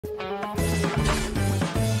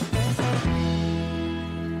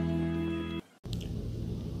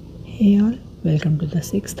Hey all, welcome to the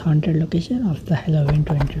 6th haunted location of the Halloween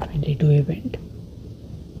 2022 event.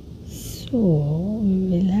 So, we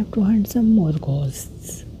will have to hunt some more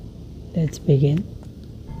ghosts. Let's begin.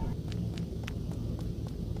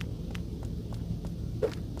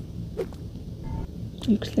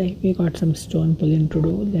 Looks like we got some stone pulling to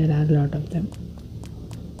do, there are a lot of them.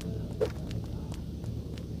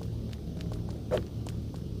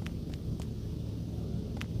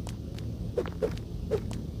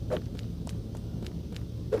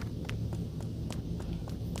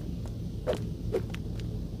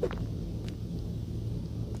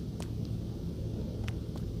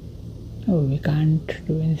 Oh, we can't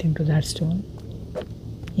do anything to that stone.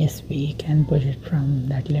 Yes, we can push it from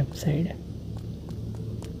that left side.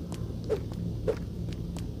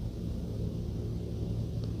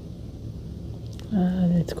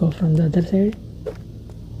 Let's go from the other side.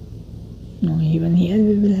 No, even here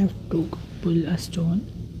we will have to pull a stone.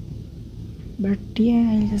 But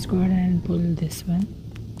yeah, I'll just go ahead and pull this one.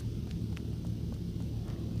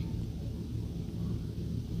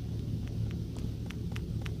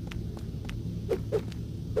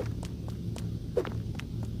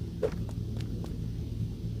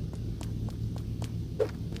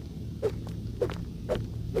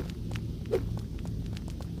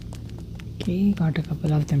 Okay, got a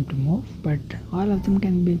couple of them to move, but all of them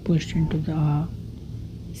can be pushed into the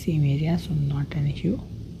same area, so not an issue.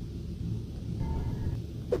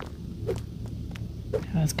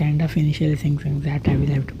 I was kind of initially thinking that I will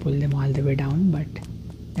have to pull them all the way down, but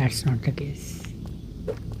that's not the case.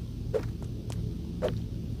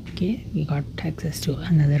 Okay, we got access to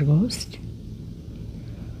another ghost.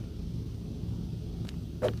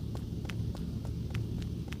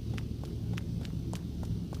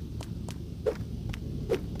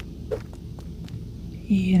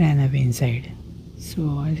 He ran away inside,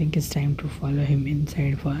 so I think it's time to follow him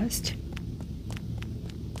inside first.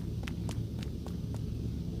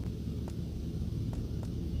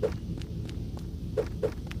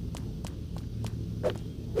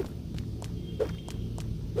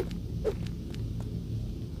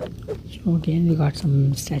 So again we got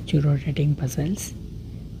some statue rotating puzzles.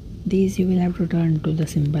 These you will have to turn to the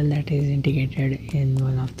symbol that is indicated in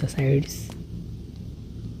one of the sides.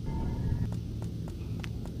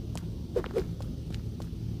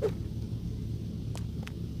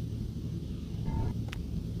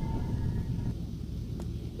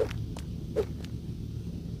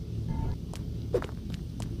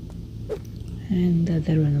 And the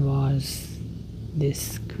other one was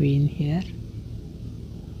this queen here.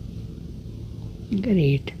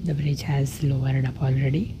 Great, the bridge has lowered up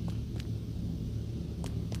already.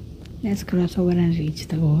 Let's cross over and reach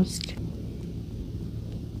the ghost.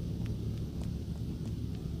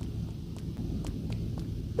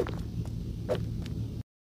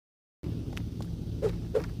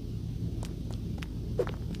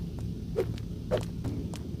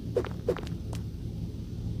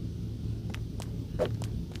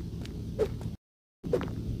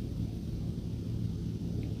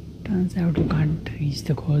 Turns out you can't reach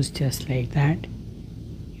the ghost just like that.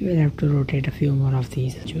 You will have to rotate a few more of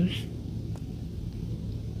these statues.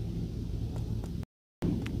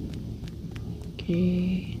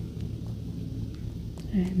 Okay.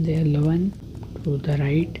 And the yellow one to the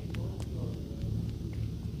right.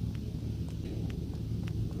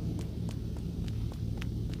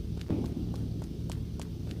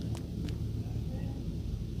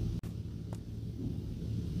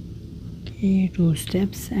 Okay, 2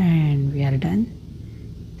 steps and we are done.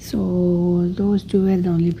 So those two were the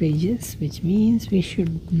only pages, which means we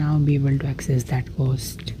should now be able to access that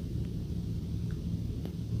ghost.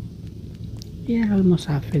 We are almost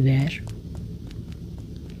halfway there.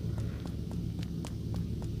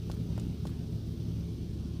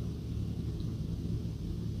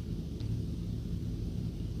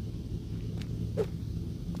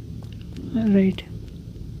 Alright,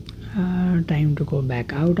 time to go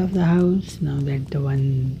back out of the house now that the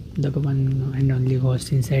one and only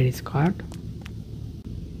ghost inside is caught.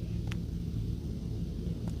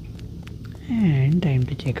 And time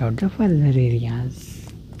to check out the further areas.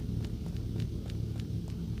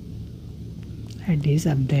 It is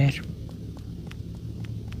up there.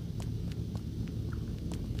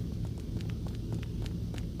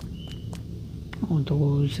 Oh,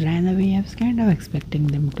 those ran away. I was kind of expecting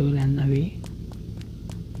them to run away.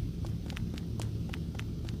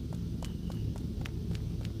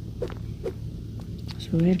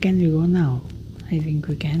 So where can we go now? I think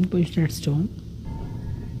we can push that stone.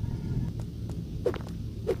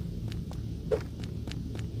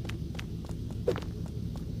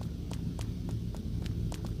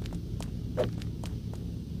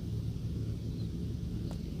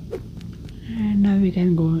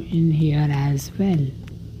 in here as well.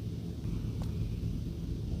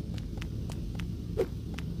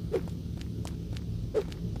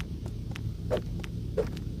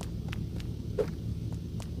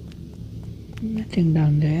 Nothing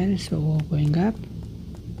down there, so going up.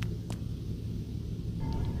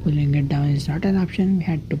 Pulling it down is not an option, we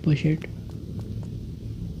had to push it.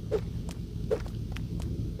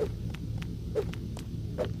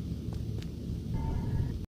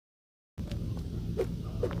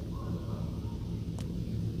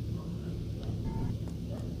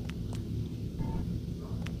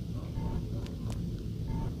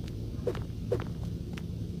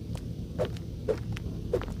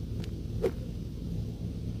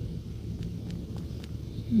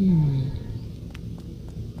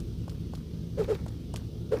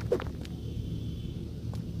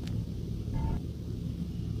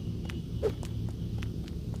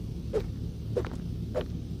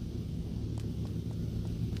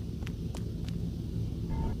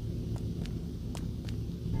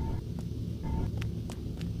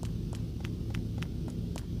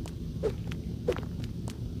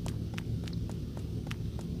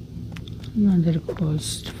 Another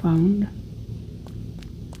ghost found.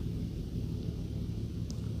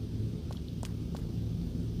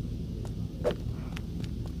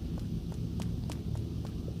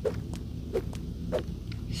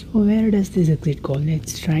 So where does this exit go?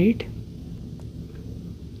 Let's try it.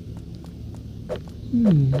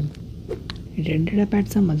 It ended up at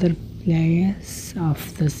some other place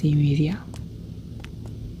of the same area.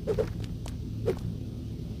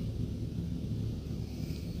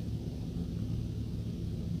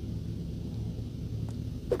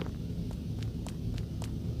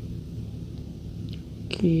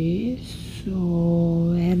 Okay, so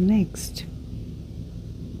where next?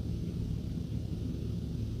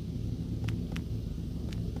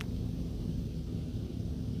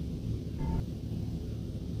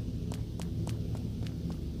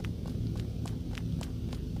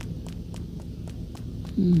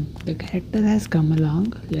 The character has come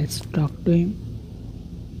along. Let's talk to him.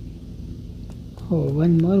 Oh,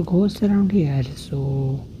 one more ghost around here.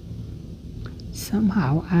 So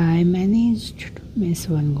somehow I managed to miss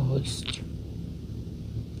one ghost.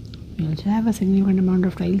 We also have a significant amount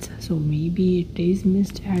of tiles, so maybe it is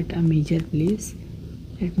missed at a major place.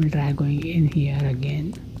 Let me try going in here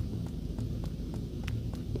again.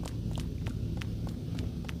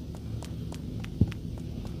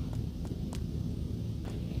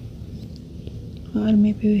 Or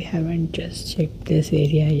maybe we haven't just checked this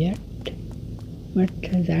area yet, but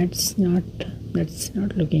that's not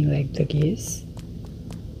looking like the case.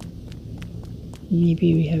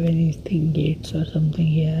 Maybe we have anything, gates or something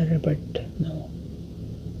here, but no,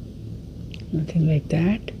 nothing like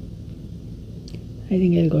that. I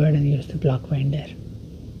think I'll go ahead and use the block finder.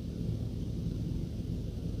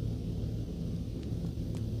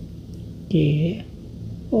 Okay.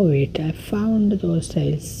 Oh wait, I found those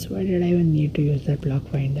tiles. Why did I even need to use that block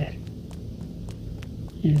finder?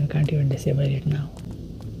 And we can't even disable it now.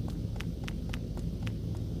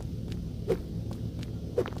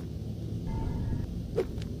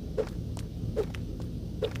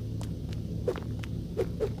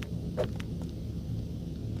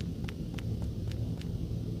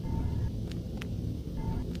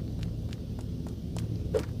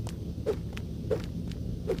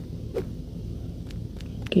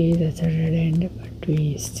 Okay, that's a dead end, but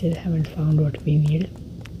we still haven't found what we need.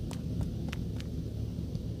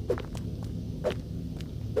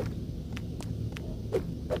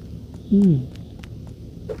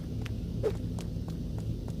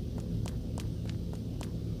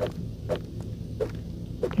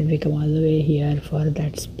 Did we come all the way here for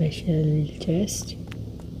that special chest?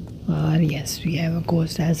 Or yes, we have a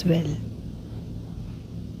ghost as well.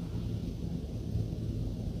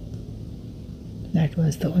 That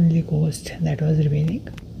was the only ghost that was remaining.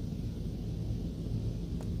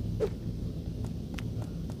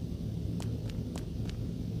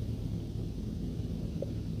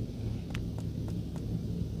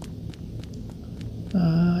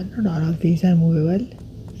 Not all of these are movable,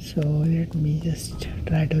 so let me just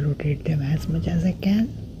try to rotate them as much as I can.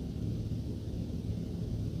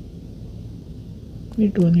 We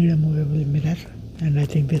do need a movable mirror, and I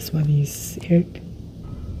think this one is it.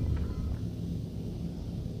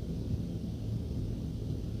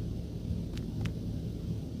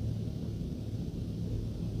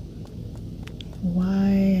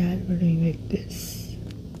 Why are we doing like this?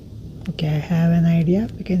 Okay, I have an idea.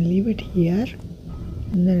 We can leave it here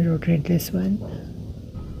and then rotate this one.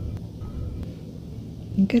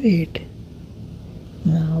 Great.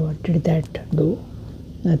 Now what did that do?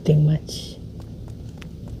 Nothing much.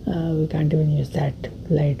 We can't even use that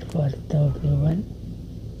light for the blue one.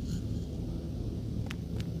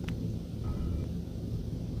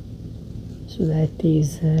 So that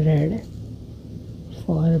is red.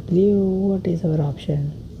 For blue, what is our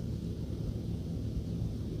option?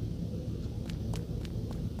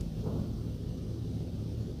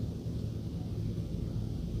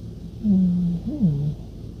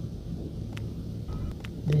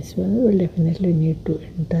 This one will definitely need to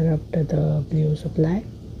interrupt the blue supply.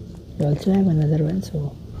 We also have another one,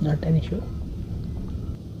 so not an issue.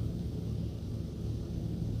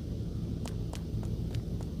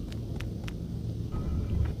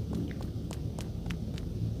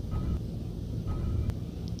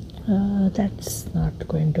 That's not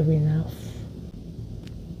going to be enough.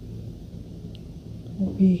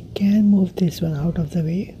 We can move this one out of the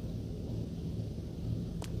way.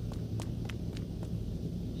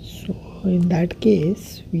 So in that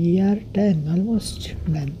case, we are done, almost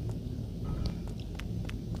done.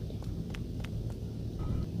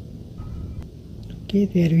 Okay,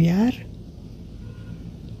 there we are.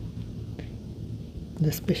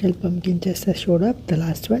 The special pumpkin chest has showed up, the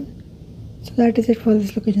last one. So that is it for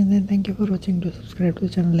this location then. Thank you for watching. Do subscribe to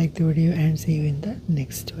the channel, like the video, and see you in the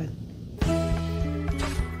next one.